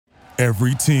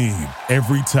Every team,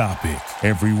 every topic,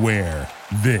 everywhere.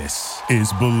 This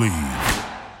is Believe.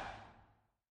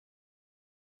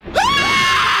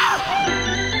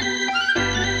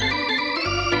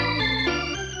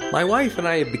 My wife and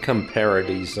I have become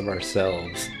parodies of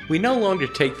ourselves. We no longer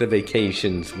take the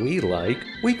vacations we like.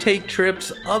 We take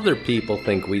trips other people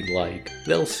think we'd like.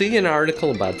 They'll see an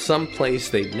article about some place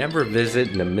they'd never visit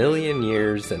in a million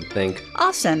years and think,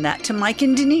 I'll send that to Mike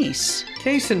and Denise.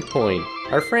 Case in point,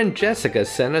 our friend Jessica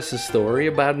sent us a story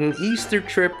about an Easter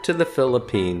trip to the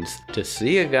Philippines to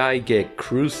see a guy get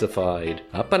crucified.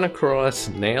 Up on a cross,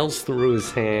 nails through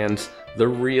his hands, the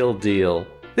real deal.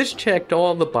 This checked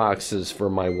all the boxes for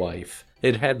my wife.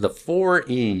 It had the 4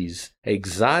 E's,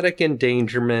 exotic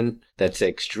endangerment that's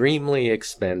extremely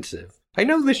expensive. I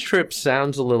know this trip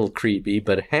sounds a little creepy,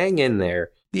 but hang in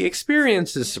there. The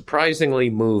experience is surprisingly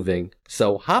moving,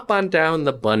 so hop on down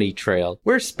the bunny trail.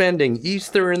 We're spending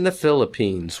Easter in the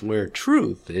Philippines, where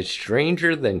truth is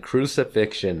stranger than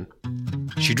crucifixion.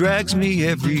 She drags me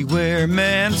everywhere,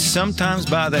 man, sometimes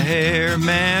by the hair,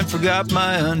 man. Forgot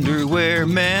my underwear,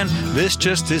 man, this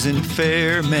just isn't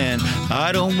fair, man.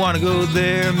 I don't want to go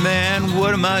there, man,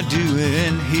 what am I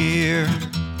doing here?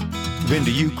 Been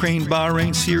to Ukraine,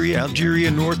 Bahrain, Syria, Algeria,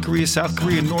 North Korea, South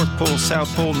Korea, North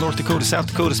Pole, North Dakota, South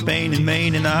Dakota, Spain, and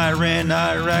Maine, and Iran,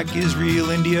 Iraq, Israel,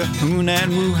 India, Hunan,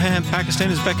 Wuhan, Pakistan,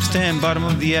 Uzbekistan, bottom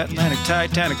of the Atlantic,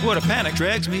 Titanic. What a panic,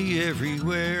 drags me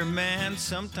everywhere, man,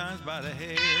 sometimes by the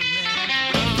hair,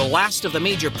 man. The last of the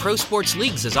major pro sports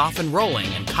leagues is off and rolling,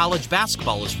 and college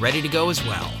basketball is ready to go as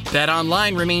well.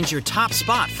 BetOnline remains your top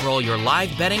spot for all your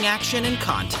live betting action and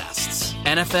contests.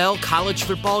 NFL, college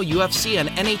football, UFC, and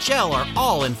NHL are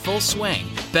all in full swing.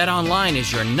 BetOnline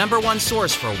is your #1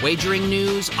 source for wagering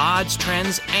news, odds,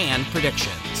 trends, and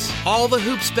predictions. All the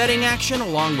hoops betting action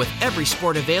along with every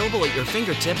sport available at your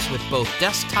fingertips with both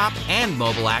desktop and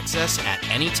mobile access at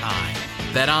any time.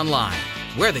 BetOnline,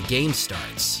 where the game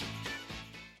starts.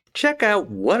 Check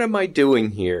out What Am I Doing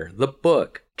Here, the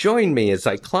book. Join me as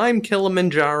I climb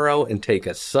Kilimanjaro and take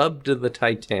a sub to the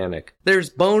Titanic. There's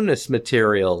bonus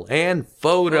material and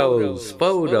photos.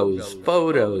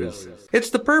 It's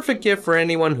the perfect gift for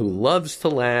anyone who loves to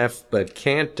laugh but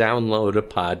can't download a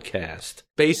podcast.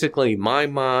 Basically, my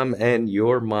mom and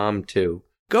your mom too.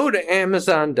 Go to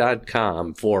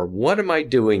Amazon.com for What Am I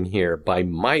Doing Here by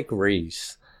Mike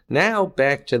Reese. Now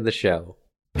back to the show.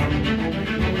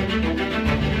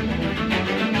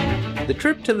 The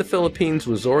trip to the Philippines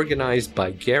was organized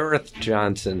by Gareth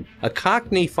Johnson, a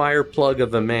Cockney fireplug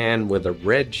of a man with a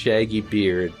red shaggy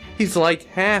beard. He's like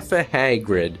half a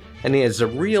Hagrid, and he has a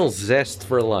real zest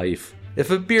for life. If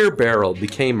a beer barrel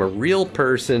became a real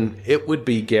person, it would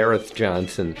be Gareth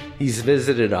Johnson. He's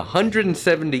visited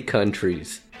 170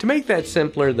 countries. To make that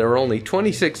simpler, there are only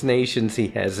 26 nations he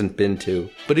hasn't been to,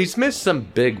 but he's missed some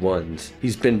big ones.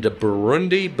 He's been to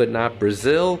Burundi, but not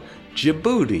Brazil,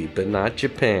 Djibouti, but not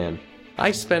Japan.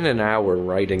 I spent an hour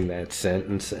writing that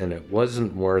sentence, and it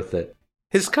wasn't worth it.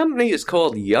 His company is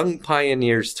called Young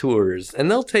Pioneers Tours,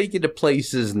 and they'll take you to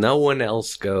places no one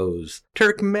else goes.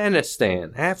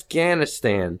 Turkmenistan,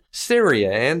 Afghanistan,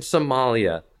 Syria, and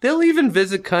Somalia. They'll even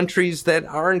visit countries that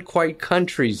aren't quite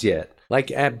countries yet, like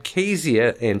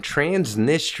Abkhazia and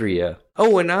Transnistria.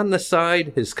 Oh, and on the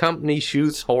side, his company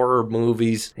shoots horror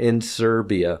movies in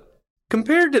Serbia.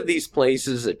 Compared to these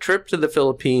places, a trip to the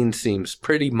Philippines seems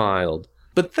pretty mild.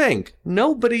 But think,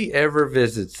 nobody ever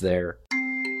visits there.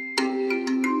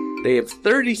 They have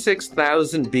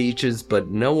 36,000 beaches, but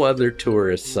no other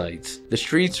tourist sites. The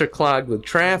streets are clogged with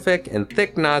traffic, and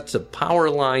thick knots of power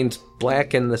lines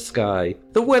blacken the sky.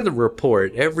 The weather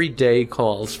report every day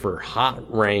calls for hot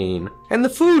rain. And the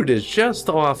food is just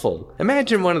awful.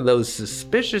 Imagine one of those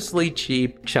suspiciously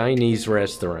cheap Chinese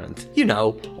restaurants. You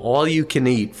know, all you can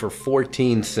eat for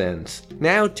 14 cents.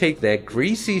 Now take that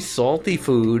greasy, salty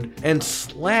food and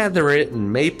slather it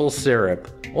in maple syrup.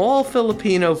 All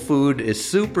Filipino food is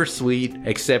super sweet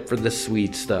except for the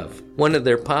sweet stuff. One of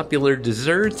their popular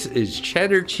desserts is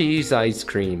cheddar cheese ice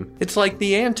cream. It's like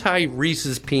the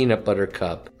anti-Reese's peanut butter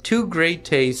cup. Two great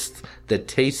tastes that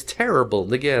taste terrible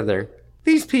together.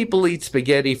 These people eat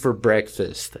spaghetti for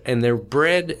breakfast, and their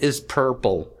bread is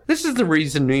purple. This is the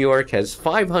reason New York has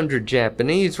 500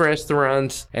 Japanese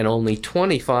restaurants and only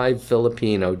 25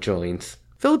 Filipino joints.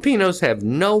 Filipinos have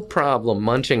no problem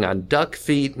munching on duck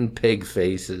feet and pig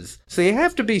faces, so you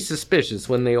have to be suspicious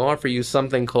when they offer you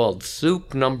something called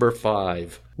soup number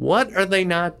 5. What are they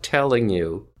not telling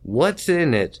you? What's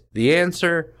in it? The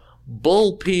answer: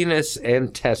 bull penis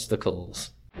and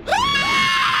testicles.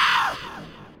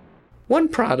 One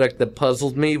product that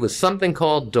puzzled me was something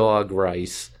called dog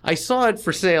rice. I saw it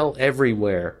for sale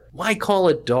everywhere. Why call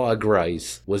it dog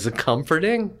rice? Was it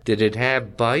comforting? Did it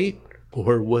have bite?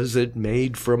 Or was it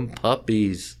made from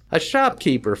puppies? A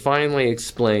shopkeeper finally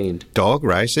explained. Dog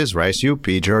rice is rice you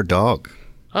feed your dog.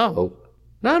 Oh,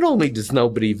 not only does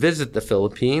nobody visit the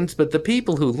Philippines, but the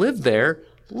people who live there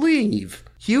leave.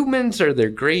 Humans are their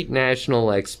great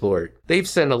national export. They've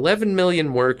sent 11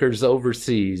 million workers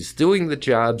overseas doing the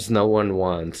jobs no one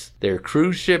wants. They're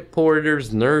cruise ship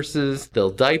porters, nurses,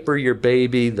 they'll diaper your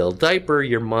baby, they'll diaper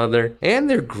your mother, and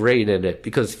they're great at it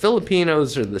because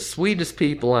Filipinos are the sweetest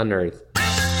people on earth.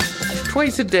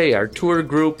 Twice a day, our tour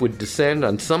group would descend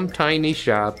on some tiny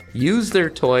shop, use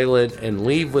their toilet, and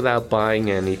leave without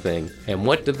buying anything. And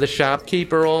what did the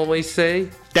shopkeeper always say?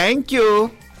 Thank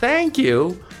you. Thank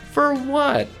you? For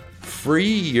what?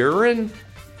 Free urine?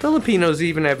 Filipinos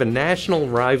even have a national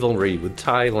rivalry with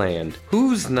Thailand.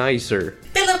 Who's nicer?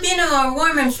 Filipino are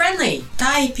warm and friendly.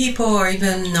 Thai people are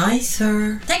even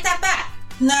nicer. Take that back.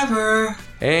 Never.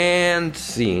 And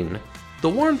scene. The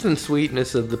warmth and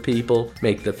sweetness of the people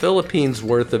make the Philippines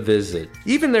worth a visit.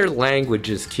 Even their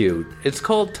language is cute. It's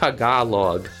called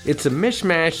Tagalog. It's a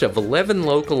mishmash of 11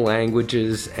 local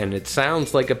languages, and it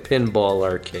sounds like a pinball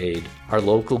arcade. Our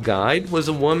local guide was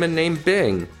a woman named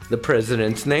Bing. The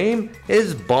president's name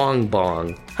is Bong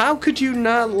Bong. How could you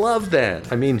not love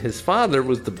that? I mean, his father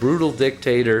was the brutal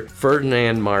dictator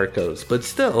Ferdinand Marcos, but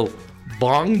still,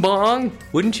 Bong Bong?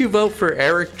 Wouldn't you vote for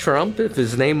Eric Trump if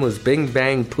his name was Bing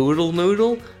Bang Poodle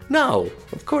Noodle? No,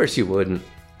 of course you wouldn't.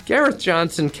 Gareth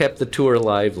Johnson kept the tour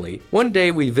lively. One day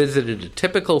we visited a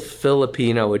typical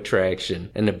Filipino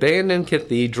attraction, an abandoned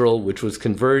cathedral which was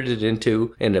converted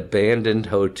into an abandoned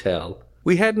hotel.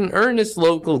 We had an earnest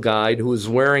local guide who was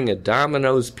wearing a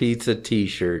Domino's Pizza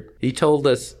t-shirt. He told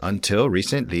us, Until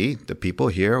recently, the people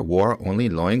here wore only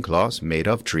loincloths made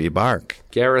of tree bark.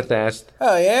 Gareth asked,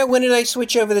 Oh yeah? When did they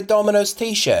switch over to Domino's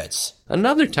t-shirts?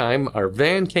 Another time, our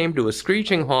van came to a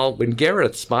screeching halt when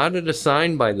Gareth spotted a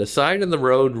sign by the side of the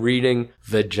road reading,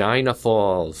 Vagina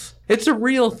Falls. It's a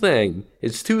real thing.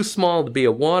 It's too small to be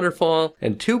a waterfall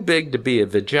and too big to be a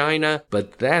vagina,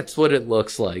 but that's what it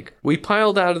looks like. We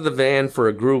piled out of the van for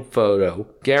a group photo.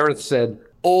 Gareth said,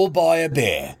 All buy a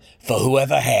beer for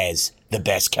whoever has the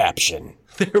best caption.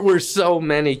 There were so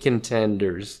many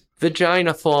contenders.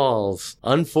 Vagina Falls.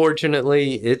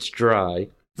 Unfortunately, it's dry.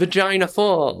 Vagina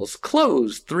Falls.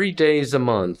 Closed 3 days a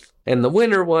month. And the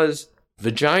winner was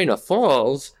Vagina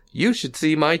Falls. You should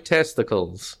see my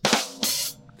testicles.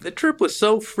 The trip was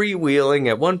so freewheeling,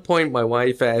 at one point my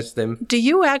wife asked him, Do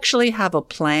you actually have a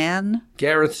plan?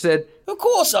 Gareth said, Of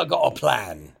course I got a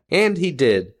plan. And he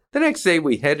did. The next day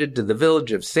we headed to the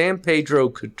village of San Pedro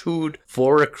Cutud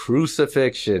for a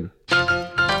crucifixion.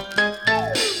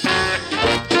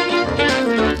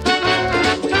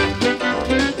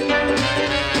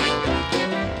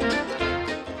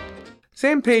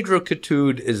 San Pedro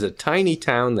Cutud is a tiny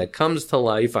town that comes to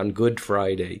life on Good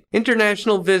Friday.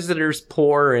 International visitors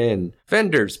pour in.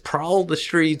 Vendors prowl the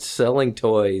streets selling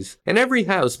toys. And every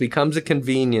house becomes a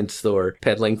convenience store,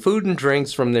 peddling food and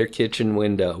drinks from their kitchen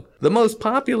window. The most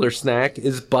popular snack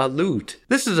is balut.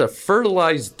 This is a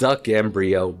fertilized duck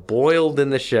embryo boiled in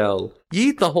the shell. You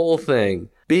eat the whole thing.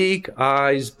 Beak,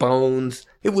 eyes, bones.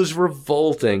 It was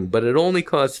revolting, but it only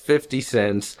cost 50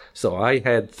 cents, so I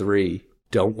had 3.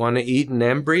 Don't want to eat an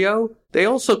embryo? They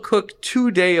also cook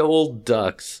 2-day-old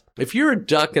ducks. If you're a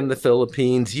duck in the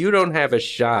Philippines, you don't have a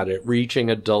shot at reaching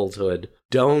adulthood.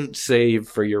 Don't save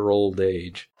for your old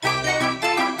age.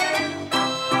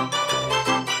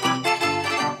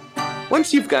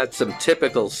 Once you've got some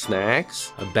typical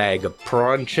snacks, a bag of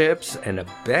prawn chips, and a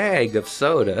bag of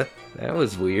soda, that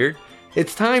was weird,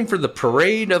 it's time for the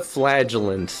parade of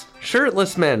flagellants.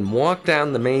 Shirtless men walk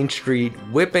down the main street,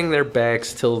 whipping their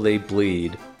backs till they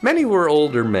bleed. Many were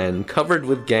older men, covered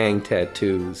with gang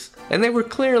tattoos, and they were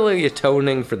clearly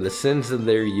atoning for the sins of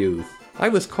their youth. I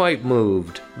was quite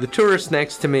moved. The tourist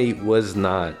next to me was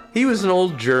not. He was an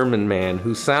old German man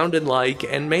who sounded like,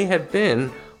 and may have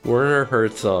been, Werner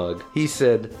Herzog. He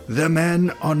said, The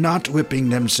men are not whipping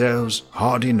themselves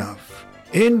hard enough.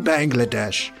 In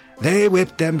Bangladesh, they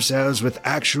whip themselves with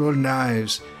actual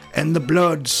knives, and the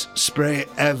bloods spray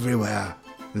everywhere.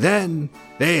 Then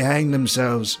they hang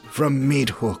themselves from meat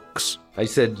hooks. I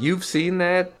said, You've seen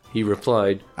that? He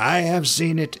replied, I have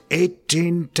seen it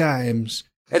 18 times.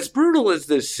 As brutal as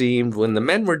this seemed, when the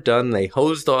men were done, they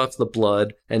hosed off the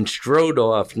blood and strode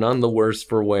off, none the worse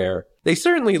for wear. They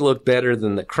certainly look better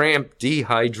than the cramped,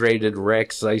 dehydrated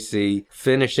wrecks I see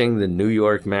finishing the New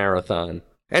York Marathon.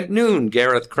 At noon,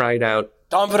 Gareth cried out,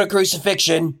 Time for the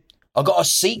crucifixion. I got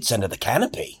us seats under the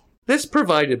canopy. This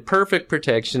provided perfect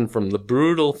protection from the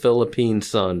brutal Philippine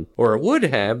sun, or it would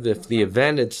have if the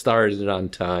event had started on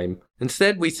time.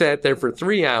 Instead, we sat there for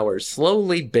 3 hours,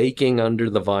 slowly baking under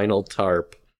the vinyl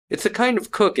tarp. It's a kind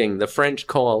of cooking the French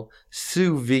call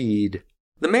sous vide.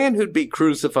 The man who'd be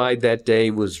crucified that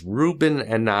day was Reuben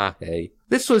Anahe.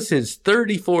 This was his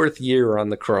 34th year on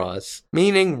the cross,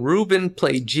 meaning Reuben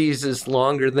played Jesus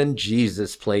longer than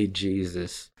Jesus played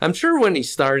Jesus. I'm sure when he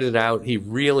started out, he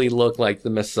really looked like the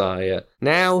Messiah.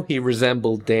 Now he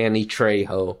resembled Danny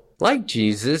Trejo. Like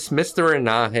Jesus, Mr.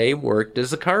 Anahe worked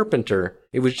as a carpenter.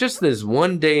 It was just this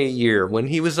one day a year when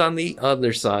he was on the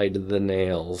other side of the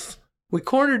nails. We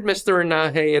cornered Mr.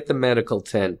 Anahe at the medical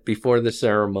tent before the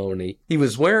ceremony. He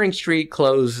was wearing street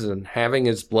clothes and having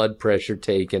his blood pressure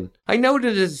taken. I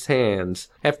noted his hands.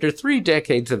 After 3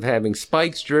 decades of having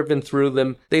spikes driven through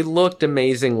them, they looked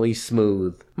amazingly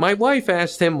smooth. My wife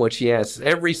asked him what she asks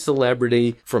every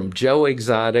celebrity, from Joe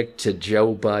Exotic to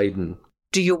Joe Biden.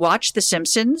 Do you watch The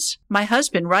Simpsons? My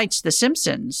husband writes The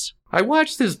Simpsons. I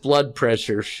watched his blood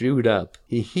pressure shoot up.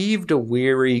 He heaved a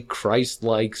weary,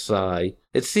 Christ-like sigh.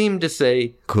 It seemed to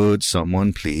say, Could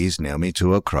someone please nail me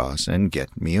to a cross and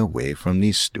get me away from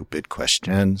these stupid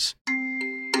questions?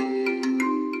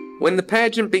 When the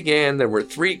pageant began, there were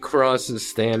 3 crosses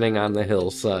standing on the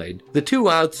hillside. The 2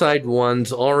 outside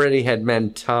ones already had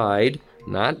men tied,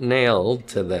 not nailed,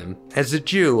 to them. As a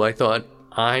Jew, I thought,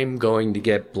 I'm going to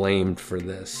get blamed for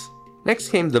this. Next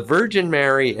came the Virgin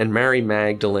Mary and Mary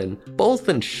Magdalene, both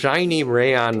in shiny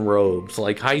rayon robes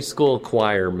like high school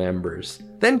choir members.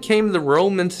 Then came the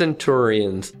Roman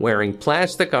centurions, wearing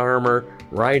plastic armor,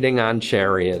 riding on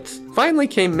chariots. Finally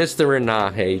came Mr.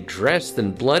 Anahe, dressed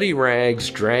in bloody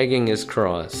rags, dragging his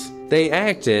cross. They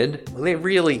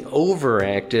really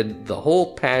overacted the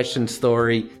whole passion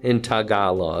story in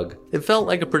Tagalog. It felt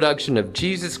like a production of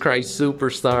Jesus Christ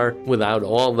Superstar without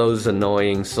all those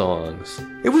annoying songs.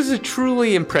 It was a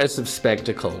truly impressive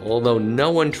spectacle, although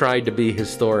no one tried to be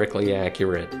historically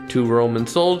accurate. 2 Roman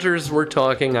soldiers were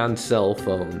talking on cell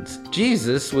phones.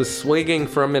 Jesus was swigging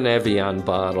from an Evian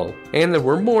bottle, and there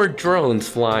were more drones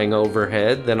flying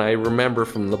overhead than I remember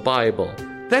from the Bible.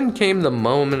 Then came the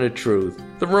moment of truth.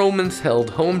 The Romans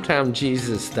held hometown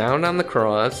Jesus down on the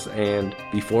cross, and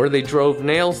before they drove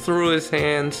nails through his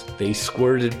hands, they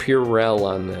squirted Purell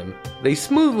on them. They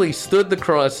smoothly stood the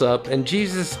cross up, and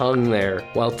Jesus hung there,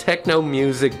 while techno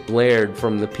music blared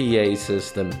from the PA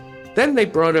system. Then they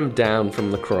brought him down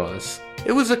from the cross.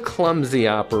 It was a clumsy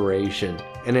operation,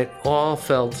 and it all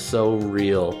felt so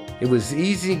real. It was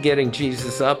easy getting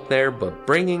Jesus up there, but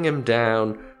bringing him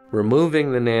down,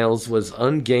 removing the nails, was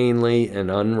ungainly and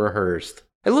unrehearsed.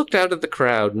 I looked out at the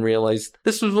crowd and realized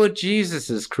this was what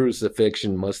Jesus'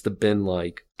 crucifixion must have been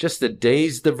like. Just a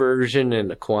day's diversion in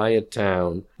a quiet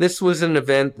town. This was an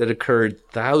event that occurred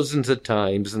thousands of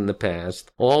times in the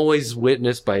past, always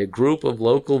witnessed by a group of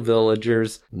local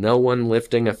villagers, no one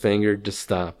lifting a finger to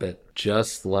stop it,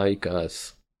 just like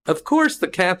us. Of course, the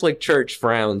Catholic Church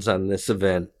frowns on this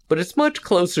event, but it's much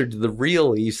closer to the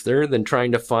real Easter than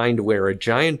trying to find where a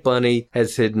giant bunny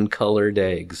has hidden colored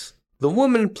eggs. The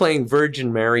woman playing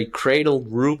Virgin Mary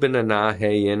cradled Reuben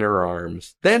Anahe in her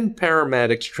arms. Then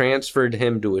paramedics transferred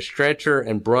him to a stretcher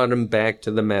and brought him back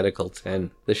to the medical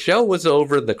tent. The show was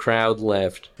over, the crowd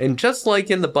left. And just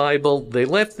like in the Bible, they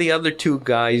left the other 2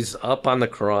 guys up on the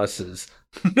crosses.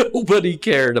 Nobody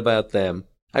cared about them.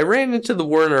 I ran into the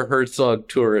Werner Herzog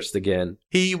tourist again.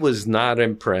 He was not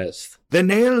impressed. The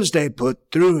nails they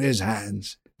put through his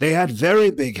hands, they had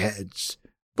very big heads,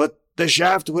 but the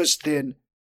shaft was thin,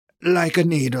 like a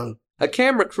needle. A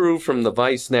camera crew from the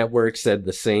Vice network said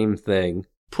the same thing.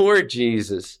 Poor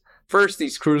Jesus. First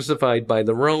he's crucified by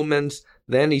the Romans,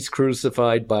 then he's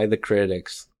crucified by the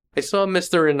critics. I saw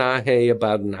Mr. Anahe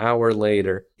about an hour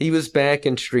later. He was back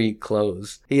in street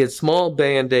clothes. He had small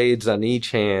band-aids on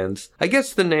each hand. I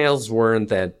guess the nails weren't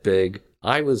that big.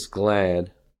 I was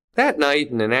glad. That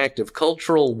night, in an act of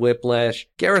cultural whiplash,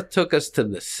 Gareth took us to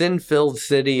the sin-filled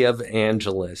city of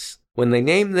Angeles. When they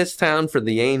named this town for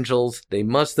the angels, they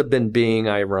must have been being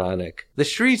ironic. The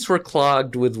streets were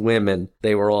clogged with women.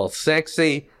 They were all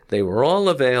sexy, they were all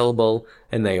available,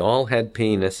 and they all had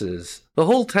penises. The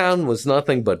whole town was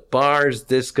nothing but bars,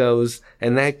 discos,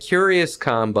 and that curious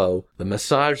combo, the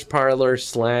massage parlor /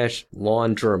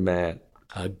 laundromat.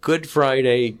 A Good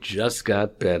Friday just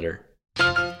got better.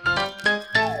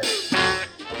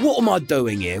 What Am I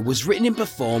Doing Here was written and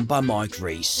performed by Mike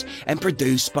Reese and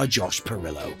produced by Josh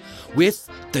Perillo, with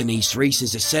Denise Reese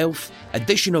as herself,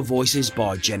 additional voices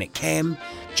by Janet Cam,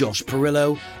 Josh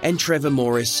Perillo, and Trevor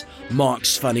Morris,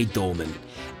 Mark's Funny Dorman.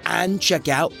 And check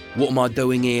out What Am I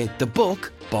Doing Here, the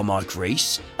book by Mike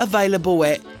Reese, available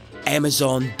at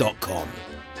Amazon.com.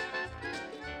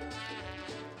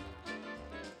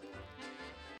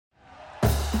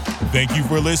 Thank you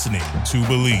for listening to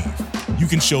Believe. You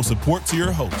can show support to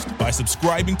your host by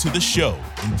subscribing to the show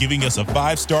and giving us a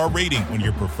 5-star rating on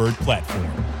your preferred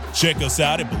platform. Check us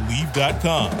out at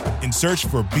Believe.com and search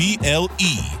for BLEAV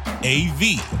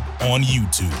on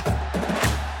YouTube.